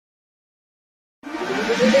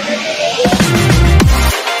Go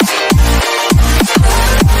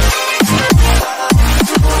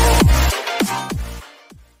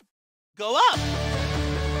up!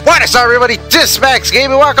 What is up, everybody? This is Max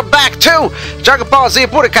Gaming. Welcome back to Dragon Ball Z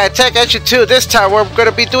Budokai Tenkaichi 2. This time we're going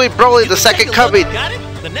to be doing Broly the Second Coming.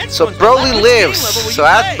 So Broly lives. So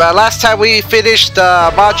last time we finished the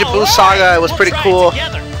Majin Buu saga, it was pretty cool.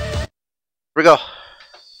 Here we go.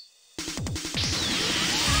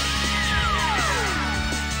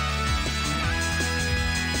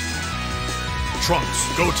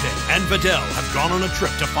 Trunks, Goten, and Videl have gone on a trip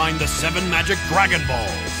to find the 7 magic Dragon Balls.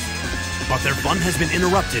 But their fun has been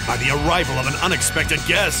interrupted by the arrival of an unexpected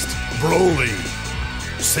guest, Broly.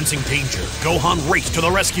 Sensing danger, Gohan raced to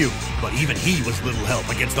the rescue, but even he was little help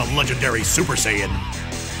against the legendary Super Saiyan.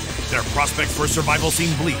 Their prospects for survival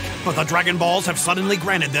seem bleak, but the Dragon Balls have suddenly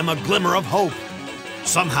granted them a glimmer of hope.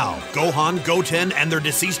 Somehow, Gohan, Goten, and their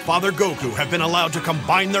deceased father Goku have been allowed to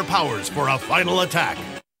combine their powers for a final attack.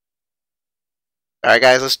 Alright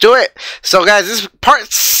guys, let's do it! So guys, this is part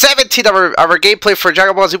 17 of our gameplay for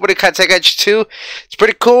Dragon Ball Z Budokai Tenkaichi 2. It's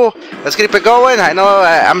pretty cool. Let's keep it going. I know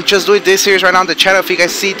I'm just doing this series right now on the channel. If you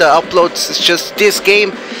guys see the uploads, it's just this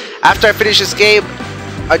game. After I finish this game,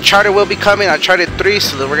 Uncharted will be coming, Uncharted 3,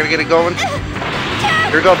 so then we're gonna get it going.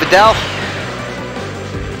 Here we go, Videl.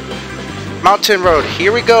 Mountain Road,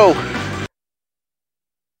 here we go.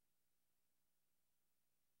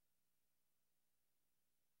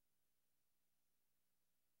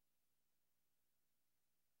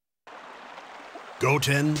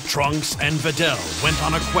 Goten, Trunks, and Videl went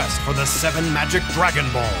on a quest for the 7 magic Dragon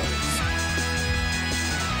Balls.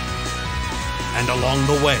 And along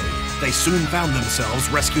the way, they soon found themselves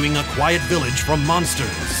rescuing a quiet village from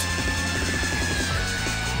monsters.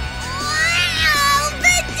 Wow,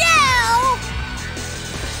 Videl!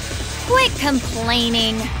 Quit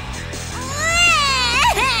complaining.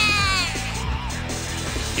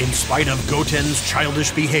 In spite of Goten's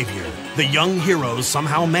childish behavior, the young heroes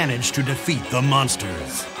somehow managed to defeat the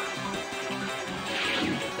monsters.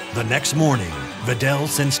 The next morning, Videl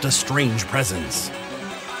sensed a strange presence.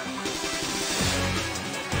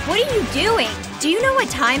 What are you doing? Do you know what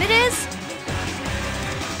time it is?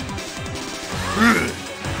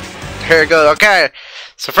 Here we go, okay.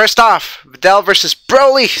 So first off, Videl versus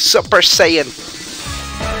Broly Super Saiyan.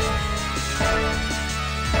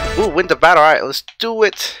 Ooh, win the battle. Alright, let's do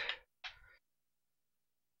it.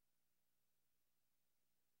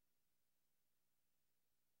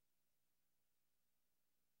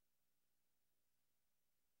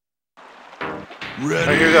 Ready?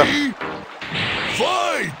 Alright, here we go.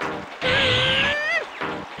 Fight!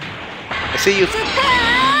 I see you.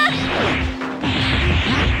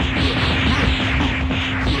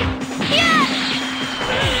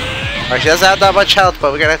 Alright, she doesn't have that much health,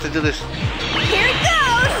 but we're gonna have to do this. Here it goes!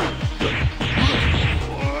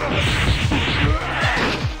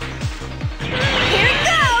 Here it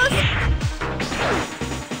goes!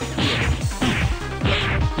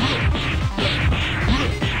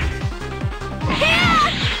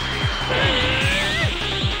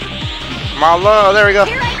 Come on, low. There we go.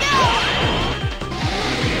 Here I go!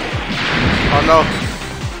 Oh no.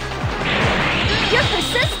 You're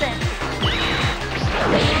persistent!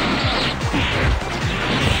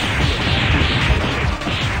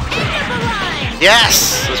 End of the line!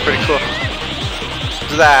 Yes! That's pretty cool.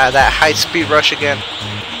 Do that high speed rush again.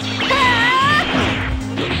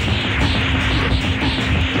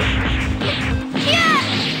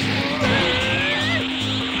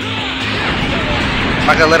 I'm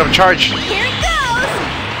not gonna let him charge. Here it goes!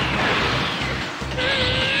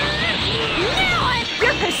 Now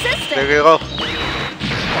you're persistent! There we go.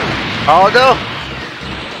 Oh no!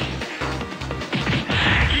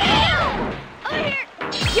 Over here!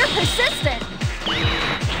 You're persistent!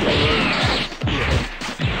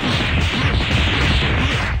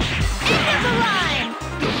 End of the line!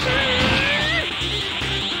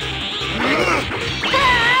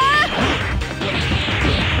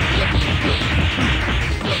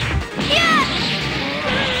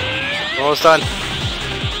 Almost done.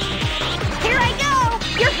 Here I go!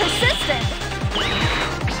 You're persistent!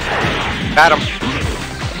 Got him.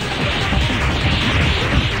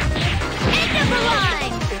 End of the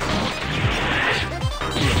line!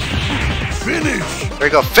 Finish! There we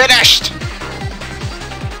go. Finished!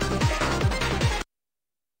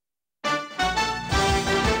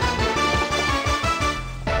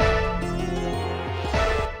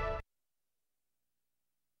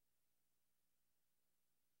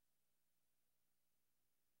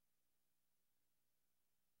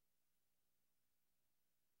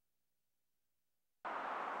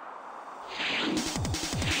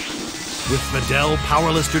 With Videl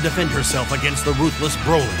powerless to defend herself against the ruthless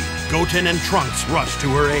Broly, Goten and Trunks rush to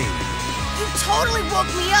her aid. You totally woke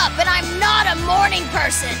me up, and I'm not a morning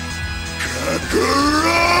person.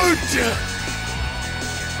 Kakarot!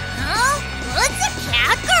 Huh? What's a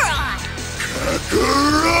Kakarot?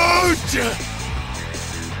 Kakarot!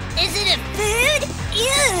 Is it a food?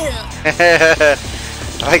 Ew!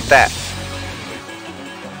 I like that.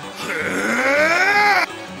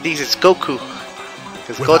 These it's Goku.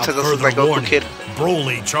 Because Goten doesn't look like Goku warning, Kid.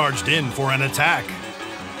 Broly charged in for an attack.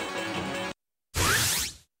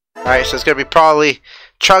 Alright, so it's gonna be probably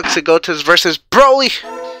Trunks and Goten's versus Broly.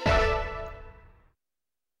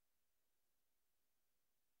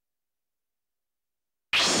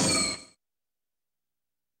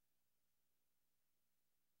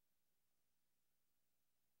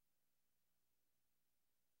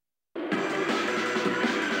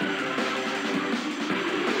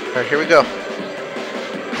 Alright, here we go.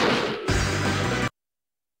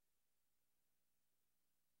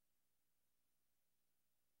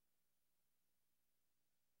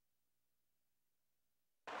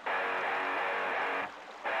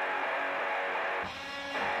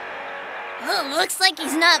 Oh, looks like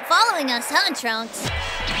he's not following us, huh, Trunks?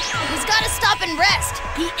 He's gotta stop and rest.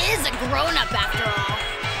 He is a grown-up after all.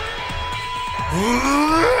 Ah!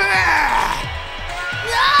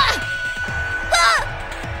 Ah!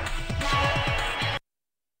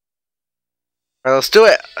 Alright, let's do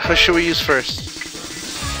it. Who should we use first?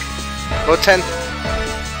 Goten.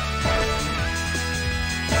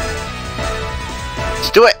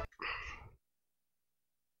 Let's do it.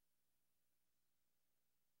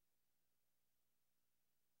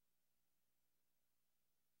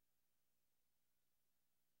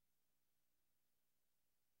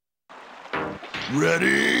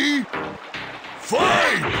 Ready?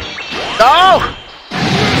 Fight! No!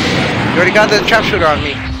 You already got the trap shooter on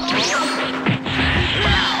me.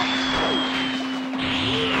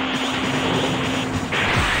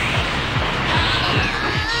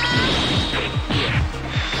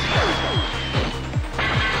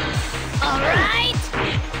 Alright!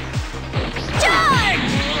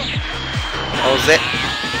 Charge! That was it.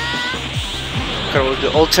 Okay, we'll do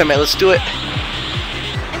ultimate. Let's do it.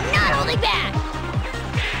 I'm not holding back!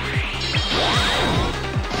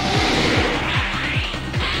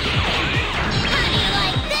 How do you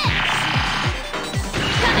like this?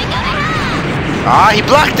 Coming, coming, coming! Ah, he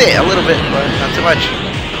blocked it a little bit, but not too much.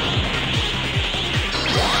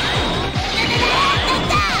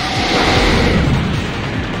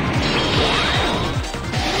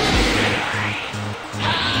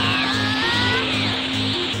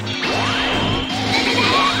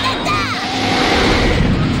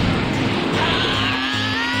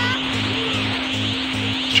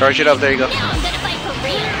 Charge it up, there you go. Now I'm gonna fight for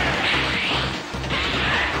real.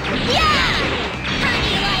 Yeah! How do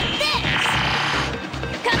you like this?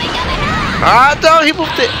 Coming, coming, coming! Ah, no, he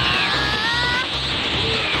moved it.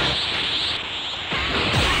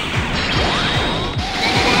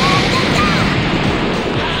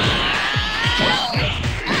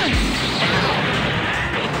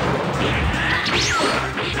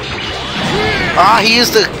 Ah, he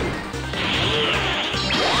used the...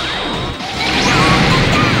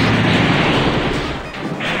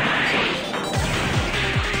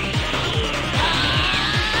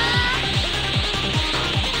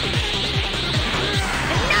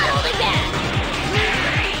 Not holding back!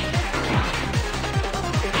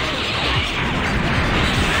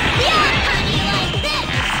 Yeah! How do you like this?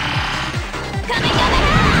 Coming, coming,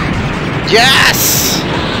 coming! Yes!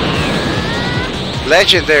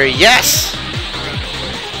 Legendary, yes!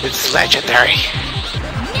 It's legendary.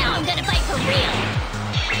 Now I'm gonna fight for real.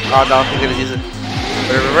 Oh no, he's gonna use it.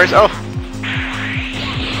 Reverse, oh!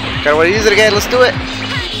 Gotta wanna use it again, let's do it! How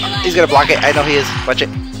do you like He's gonna block it, I know he is. Watch it.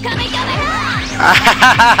 Coming, coming, coming!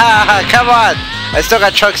 Come on! I still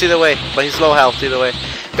got Trunks either way, but he's low health either way.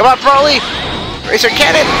 Come on, Broly! Racer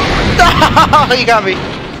cannon! No! He got me!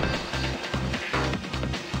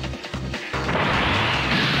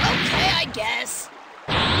 Okay, I guess.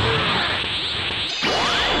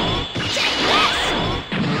 Take this!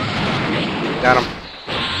 Got him.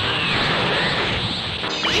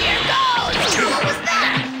 Here goes! What was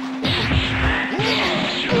that?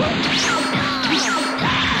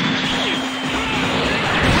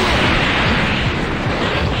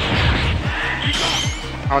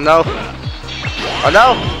 Oh no! Oh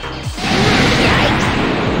no! Yikes!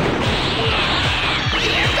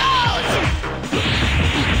 Here goes!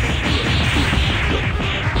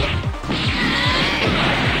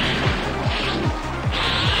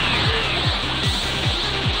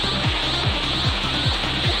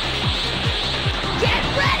 Get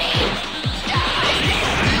ready!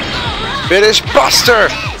 Finish Buster!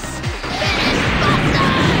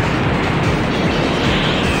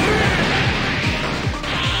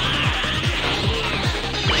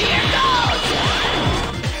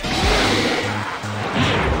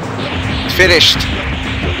 Finished.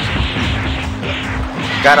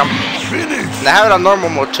 Got him. And I have it on normal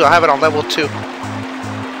mode too. I have it on level 2.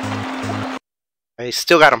 I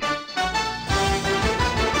still got him.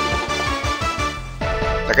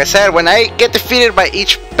 Like I said, when I get defeated by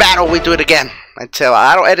each battle, we do it again. Until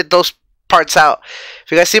I don't edit those parts out.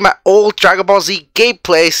 If you guys see my old Dragon Ball Z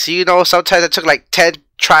gameplays, you know sometimes I took like 10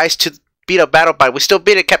 tries to beat a battle, but we still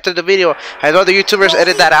beat it, kept in the video. I know other YouTubers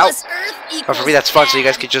edit that out. But for me that's fun, so you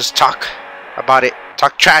guys can just talk about it.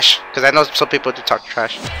 Talk trash. Because I know some people do talk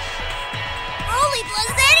trash.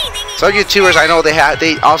 Some YouTubers I know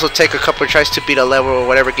they also take a couple of tries to beat a level or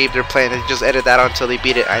whatever game they're playing and just edit that out until they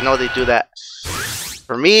beat it. I know they do that.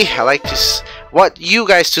 For me, I like to want you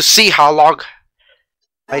guys to see how long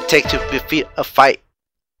I take to defeat a fight.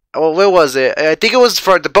 Well, where was it? I think it was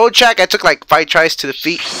for the Bojack. I took like 5 tries to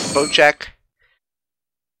defeat Bojack.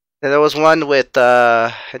 And there was one with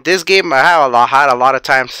this game I had a lot of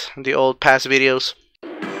times in the old past videos.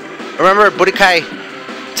 Remember Budokai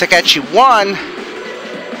Tenkaichi 1?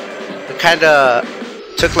 I kinda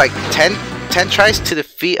took like 10 tries to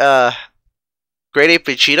defeat Grade 8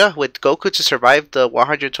 Vegeta with Goku to survive the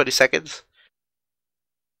 120 seconds.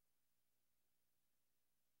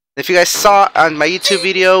 If you guys saw on my YouTube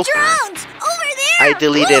video, I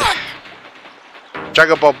deleted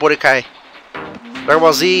Dragon Ball Budokai, Dragon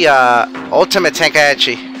Ball Z Ultimate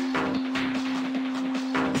Tenkaichi.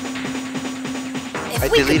 I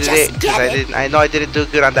deleted it because I know I didn't do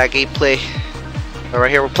good on that gameplay. But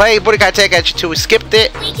right here we're playing Budokai Tenkaichi 2. We skipped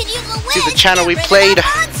it. See the channel we played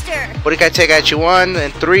Budokai Tenkaichi 1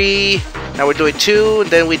 and 3. Now we're doing 2, and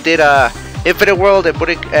then we did Infinite World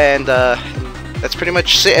and that's pretty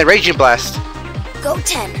much it. And Raging Blast. Go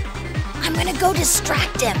 10. I'm gonna go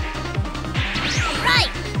distract him. Right.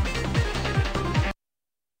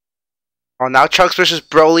 Oh, now Trunks versus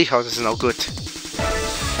Broly. Oh, this is no good.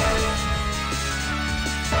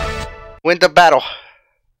 Win the battle.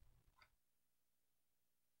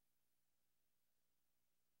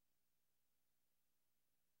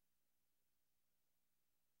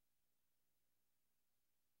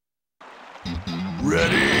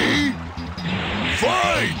 Ready?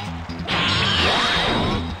 Fight!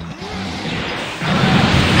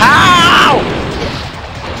 How?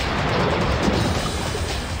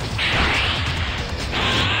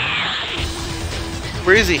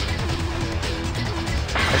 Where is he?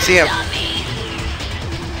 I see him.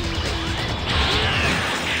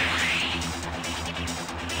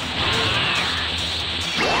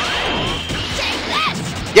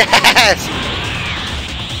 Yes!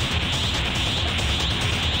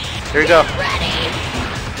 Here we go.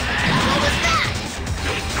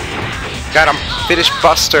 Got him. Finish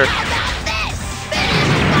Buster.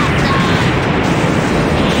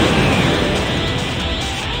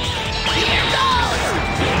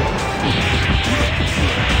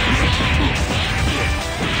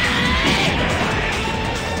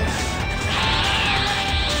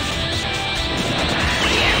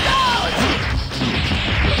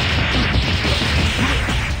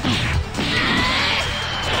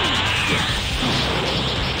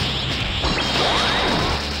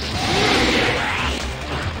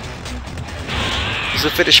 To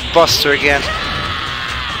finish Buster again.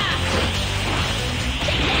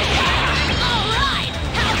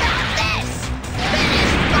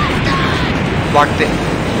 Blocked it.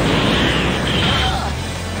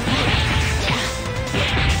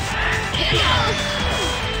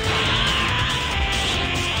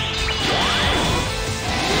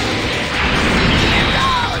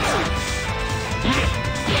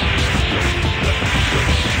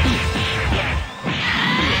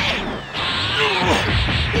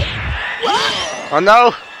 Oh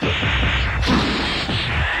no!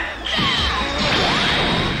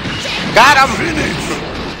 Got him!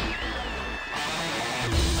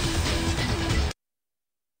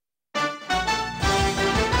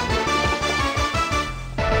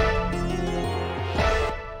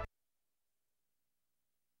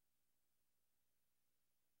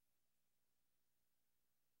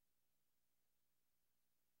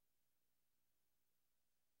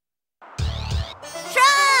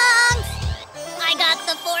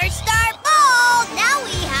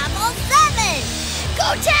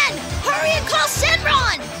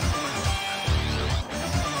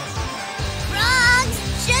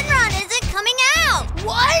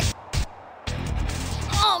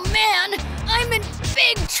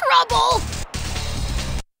 Trouble!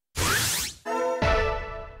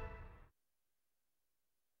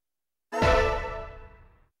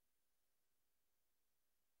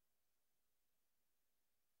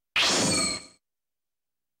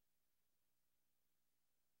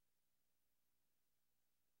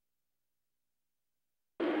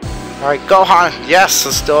 Alright, Gohan. Yes,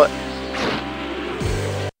 let's do it.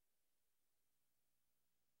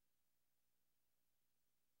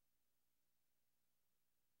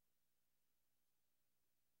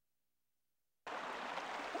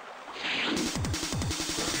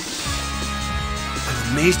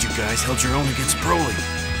 I'm amazed you guys held your own against Broly.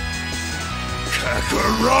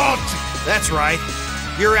 Kakarot! That's right.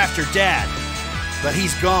 You're after Dad. But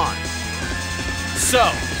he's gone.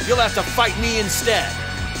 So, you'll have to fight me instead.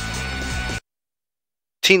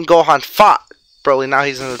 Teen Gohan fought Broly. Now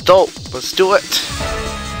he's an adult. Let's do it.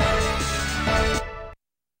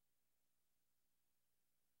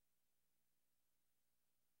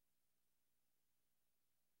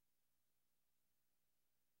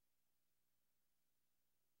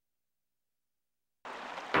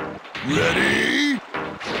 Ready?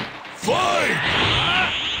 Fight!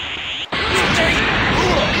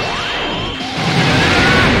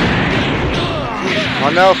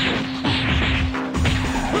 Oh no.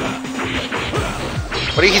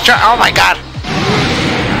 What are you trying? Oh my god.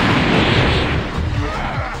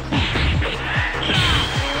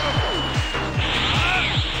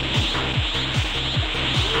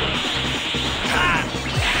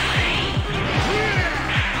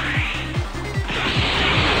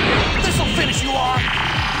 This'll finish you off.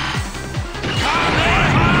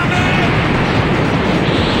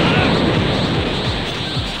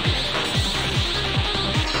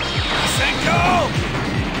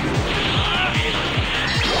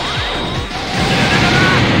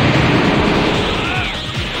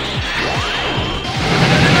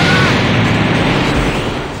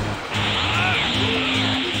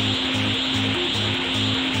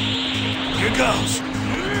 Here goes.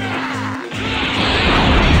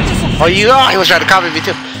 Oh, he was trying to copy me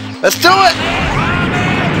too. Let's do it.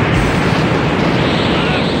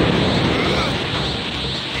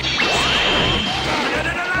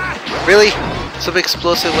 Really? Some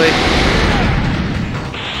explosive way.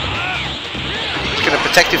 It's gonna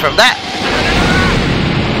protect you from that.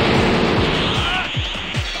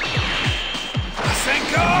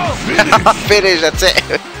 Finish, that's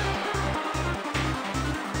it.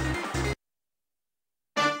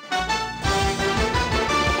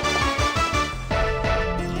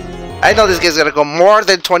 I know this game's gonna go more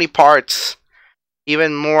than 20 parts.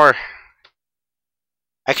 Even more.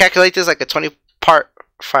 I calculate this like a 20 part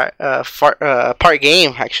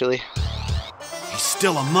game, actually. He's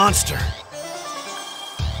still a monster.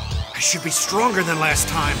 I should be stronger than last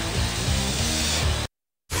time.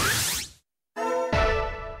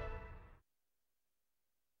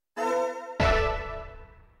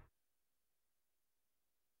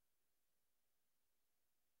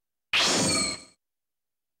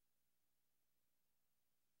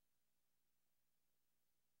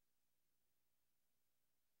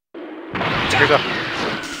 Here we go.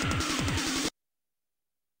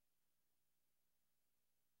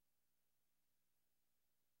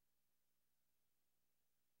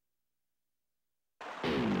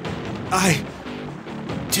 I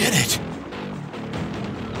did it.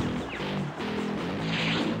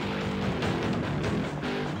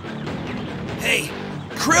 Hey,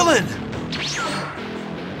 Krillin!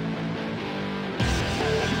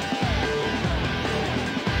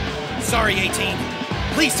 Sorry, 18.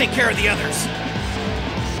 Please take care of the others.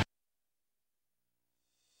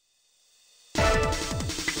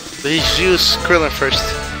 Let's use Krillin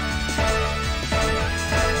first.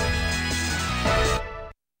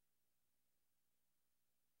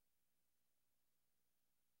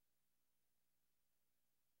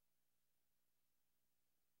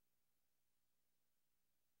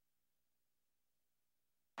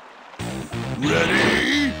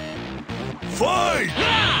 Ready? Fight!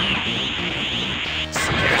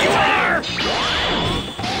 Here you are!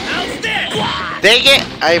 How's this? Dang it!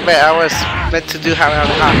 I bet I was meant to do how.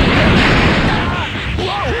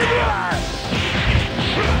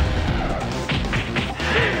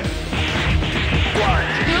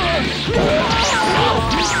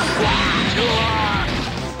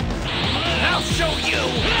 I'll show you!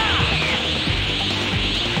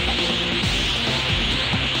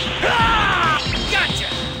 Gotcha!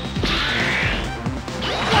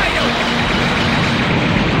 Wide open!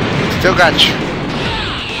 Still got you.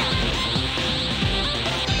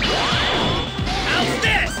 How's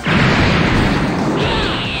this?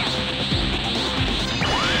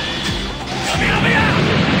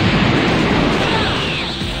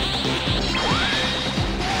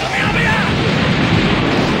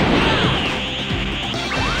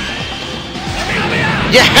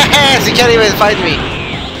 Yes! He can't even fight me.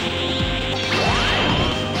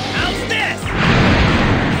 How's this?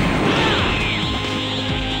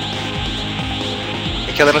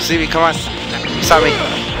 I Okay, let him see me. Come on. He saw me.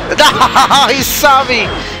 No, he saw me.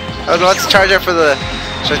 I was about to charge up for the.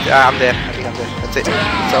 I'm dead. I think I'm dead. That's it.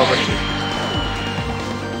 It's over.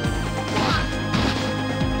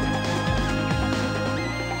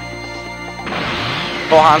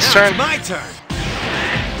 Gohan's turn. My turn.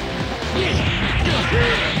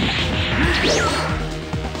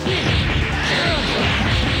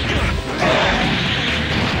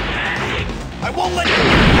 I won't let you.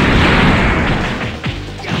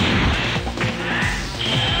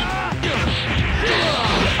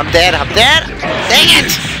 I'm dead. I'm dead. Dang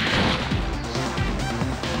it!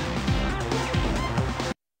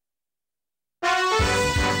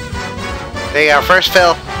 There you go. First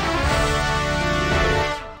fill.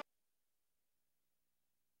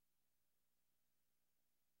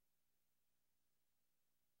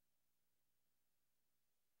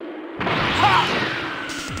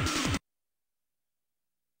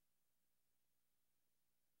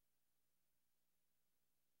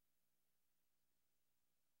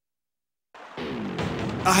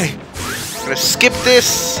 I'm gonna skip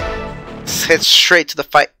this. Let's head straight to the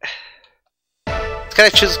fight. Let's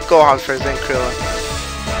kind of choose Gohan first, then Krillin.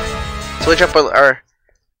 Switch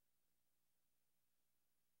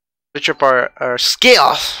up our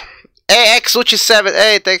skills. Hey, X, which is 7.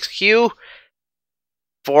 Hey, thanks Q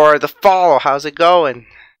for the follow. How's it going?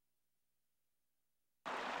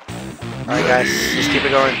 Alright, guys, let's keep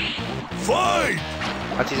it going. Fight!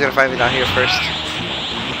 I think he's gonna find me down here first.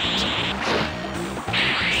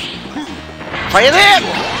 Fire them!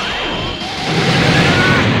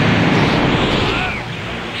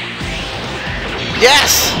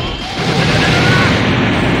 Yes!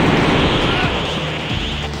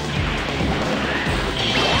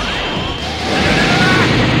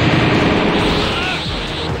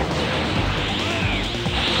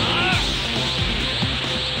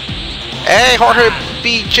 Hey, Jorge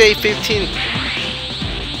BJ15.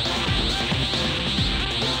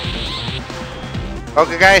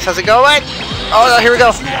 Okay, guys, how's it going? Oh, no, here we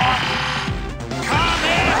go.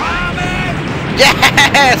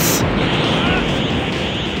 Yes!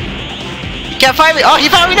 You can't find me. Oh, he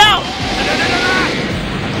found me now!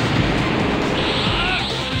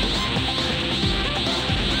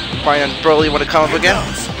 Brian and Broly want to come up again?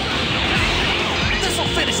 This'll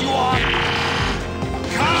finish you off.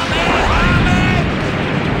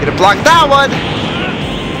 Gonna block that one!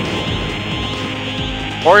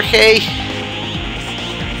 Jorge.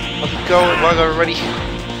 Let's go, we're already.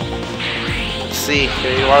 Let's see.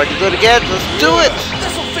 You want to do it again? Let's do it!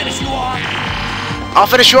 This'll finish you off. I'll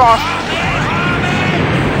finish you off!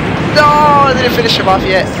 No, I didn't finish him off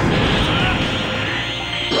yet.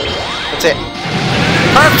 That's it.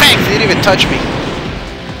 Perfect! He didn't even touch me.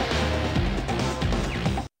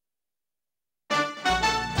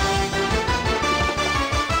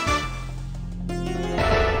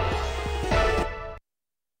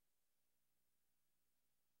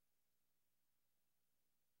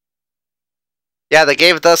 Yeah, the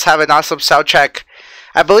game does have an awesome soundtrack.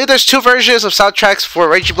 I believe there's 2 versions of soundtracks for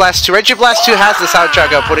Reggie Blast 2. Reggie Blast 2 has the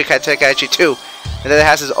soundtrack of Budokai Tenkaichi 2. And then it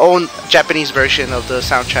has his own Japanese version of the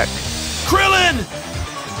soundtrack. Krillin!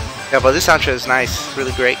 Yeah, but this soundtrack is nice. It's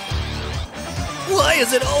really great. Why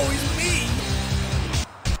is it always me?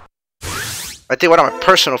 I think one of my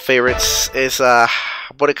personal favorites is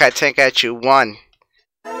Budokai Tenkaichi 1.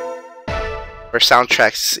 For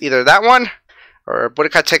soundtracks. Either that one or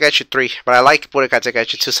Budokai Tenkaichi 3. But I like Budokai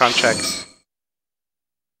Tenkaichi 2 soundtracks.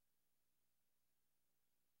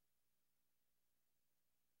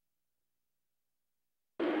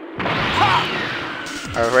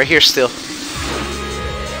 Alright, right here still.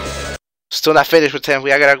 Still not finished with him. We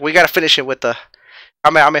gotta finish him with the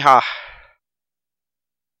Kamehameha.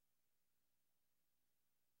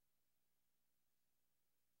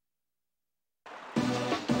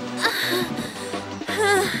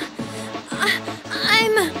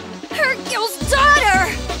 I'm Hercule's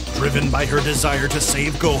daughter! Driven by her desire to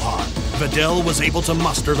save Gohan, Videl was able to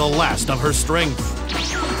muster the last of her strength.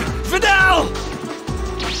 Videl!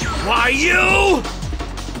 Why you?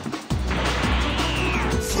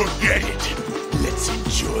 Forget it. Let's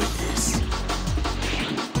enjoy this.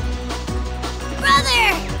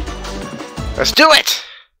 Brother! Let's do it!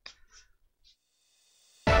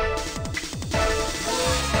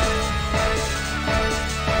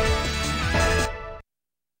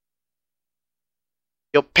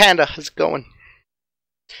 Yo, Panda, how's it going?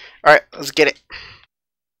 Alright, let's get it.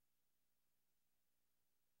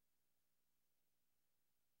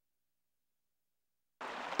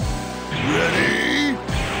 Ready?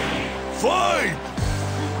 Fight!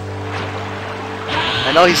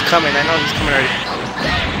 I know he's coming already.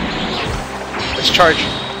 Let's charge.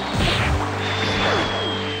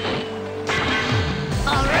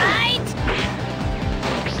 All right.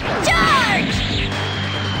 Charge!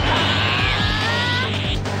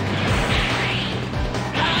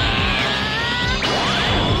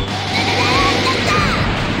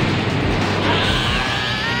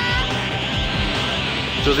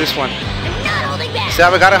 Do this one. I'm not holding back. See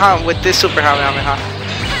how we got it, huh? With this super helmet, huh?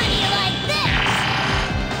 How do you like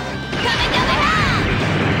this? Coming to the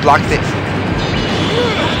house. Blocked it.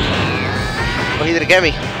 Oh, he didn't get me.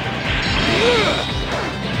 He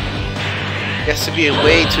has to be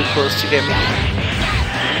way too close to get me.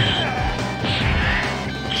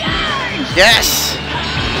 Yes!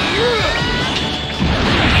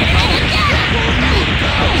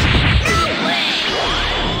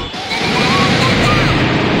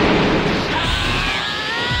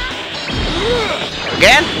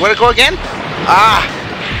 Again? Wanna go again? Ah!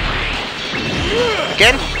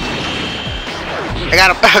 Again? I got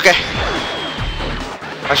him. Okay.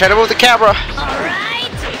 I'll try to move the camera.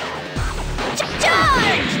 Alright!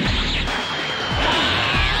 Charge!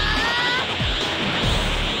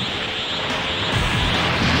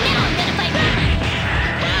 Now I'm gonna fight back.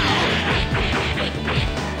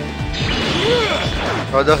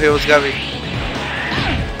 Oh no, he almost got me.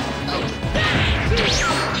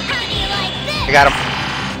 How do you like this? I got him.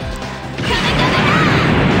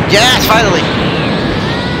 Yes, finally!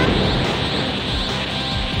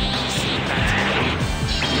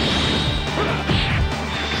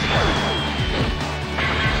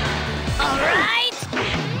 Alright!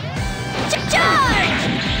 Charge!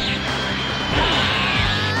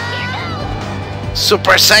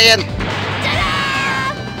 Super Saiyan!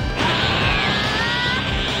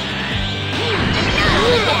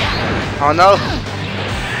 Oh no!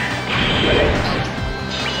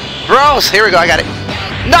 Bros! Here we go, I got it!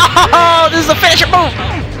 No! This is the finisher move!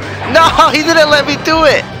 No! He didn't let me do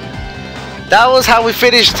it! That was how we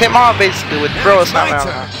finished him off, basically, with Bros. Oh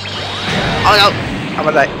no! I'm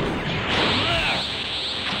gonna die.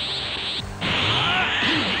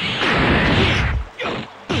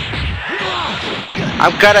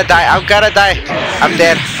 I'm gonna die, I'm gonna die. I'm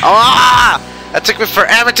dead. Ah! That took me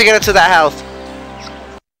forever to get into that health.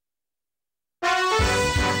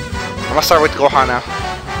 I'm gonna start with Gohan now.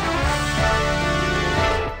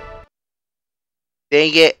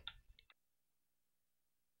 Dang it.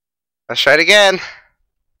 Let's try it again.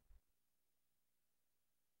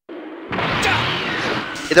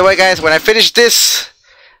 Either way, guys, when I finish this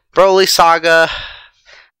Broly saga,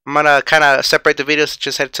 I'm gonna kind of separate the videos and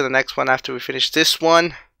just head to the next one after we finish this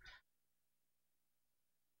one.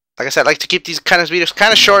 Like I said, I like to keep these kind of videos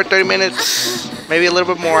kind of short, 30 minutes, maybe a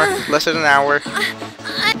little bit more, less than an hour.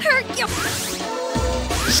 I hurt you.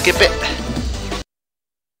 Skip it.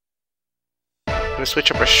 I'm gonna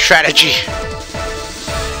switch up our strategy.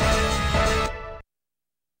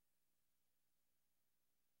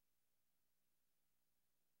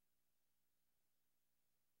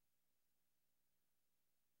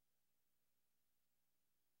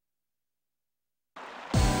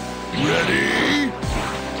 Ready?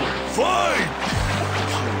 Fight!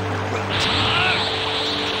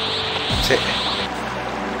 That's it.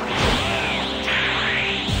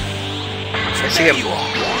 I see him.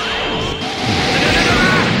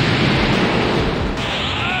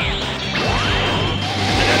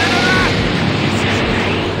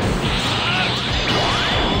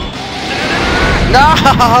 No,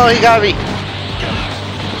 he got me.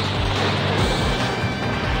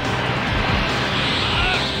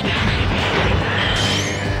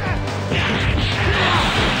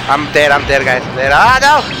 I'm dead, guys. I'm dead. Ah,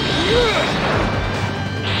 no!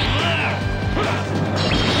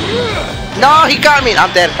 No, he got me.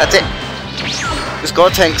 I'm dead. That's it. Just go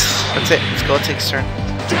tanks. That's it. It's go tanks' turn.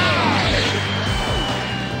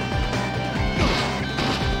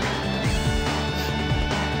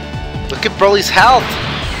 Look at Broly's health.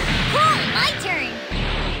 Cool, my turn.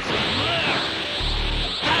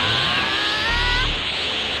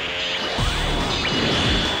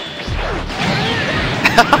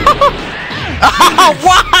 Oh,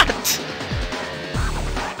 what?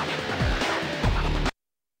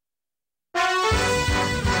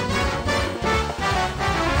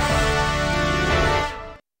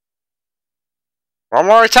 One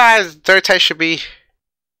more time. Third time should be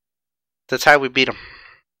the time we beat him.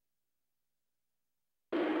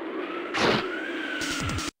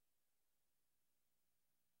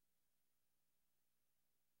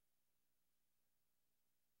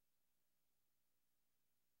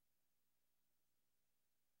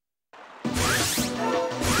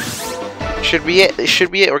 Should be it. It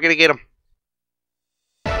should be it. We're gonna get him.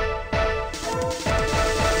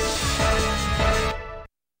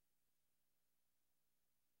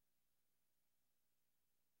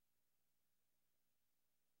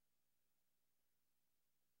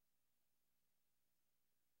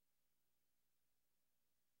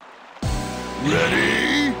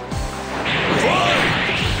 Ready? Fight!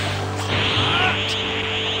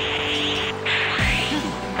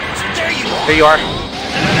 There you are.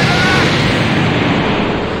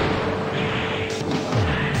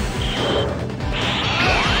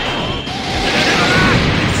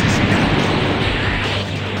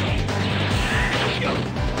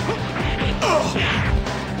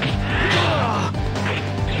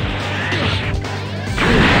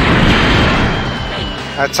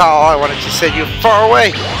 That's all I wanted to send you far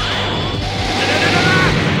away.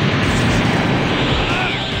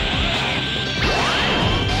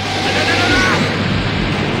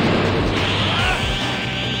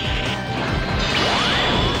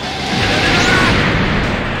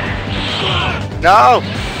 No!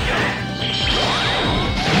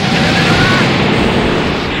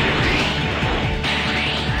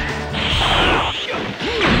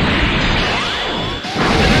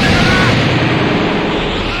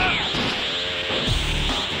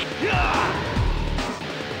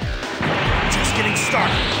 Just getting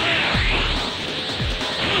started.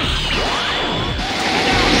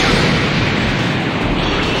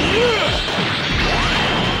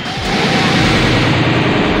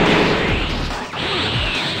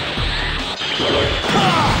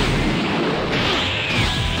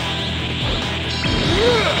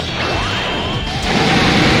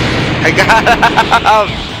 I got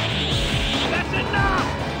him!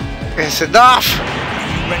 It's enough!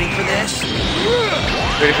 Ready for this?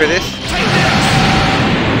 Ready for this?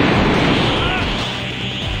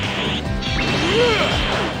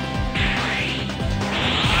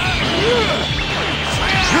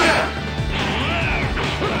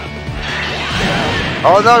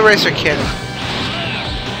 Oh no, Racer Kid.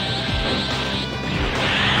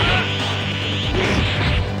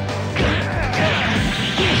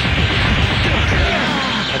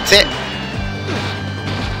 That's it.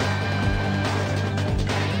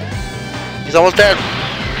 He's almost dead.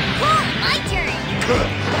 Cool, my turn.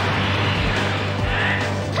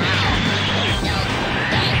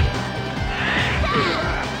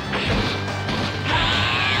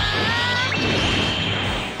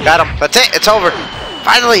 Got him. That's it. It's over.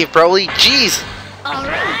 Finally, Broly. Jeez. All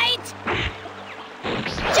right.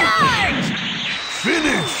 Charge!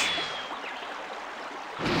 Finish!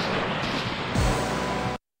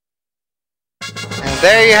 And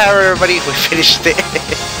there you have it, everybody. We finished it.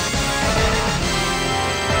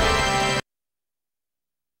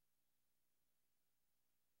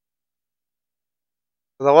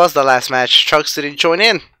 That was the last match. Trunks didn't join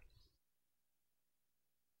in.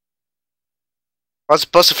 I was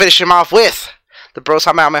supposed to finish him off with the Bros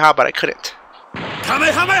Kamehameha, but I couldn't.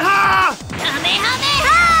 Kamehameha!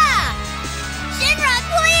 Kamehameha! Shinra,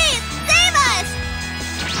 please, save us!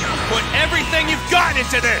 Put everything you've got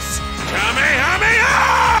into this!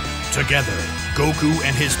 Kamehameha! Together, Goku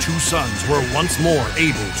and his two sons were once more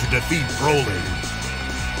able to defeat Broly.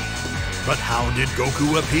 But how did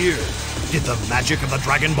Goku appear? Did the magic of the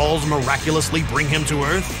Dragon Balls miraculously bring him to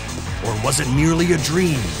Earth? Or was it merely a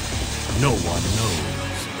dream? No one knows.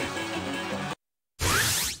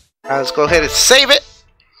 Let's go ahead and save it.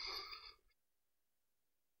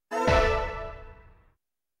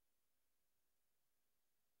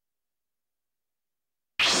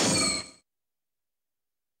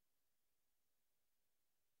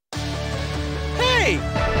 Hey!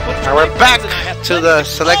 Now we're back to the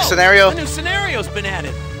select scenario. A new scenario's been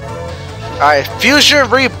added. Alright, Fusion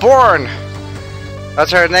Reborn.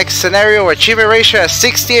 That's our next scenario. Our achievement ratio is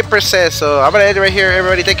 68%. So I'm gonna end it right here,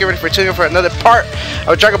 everybody. Thank you for tuning in for another part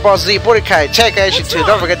of Dragon Ball Z Budokai Tenkaichi 2.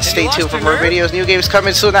 Don't forget to stay tuned for more videos. New games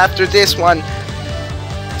coming soon after this one.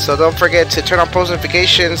 So don't forget to turn on post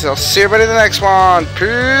notifications. I'll see everybody in the next one.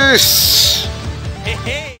 Peace. Hey,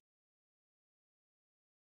 hey.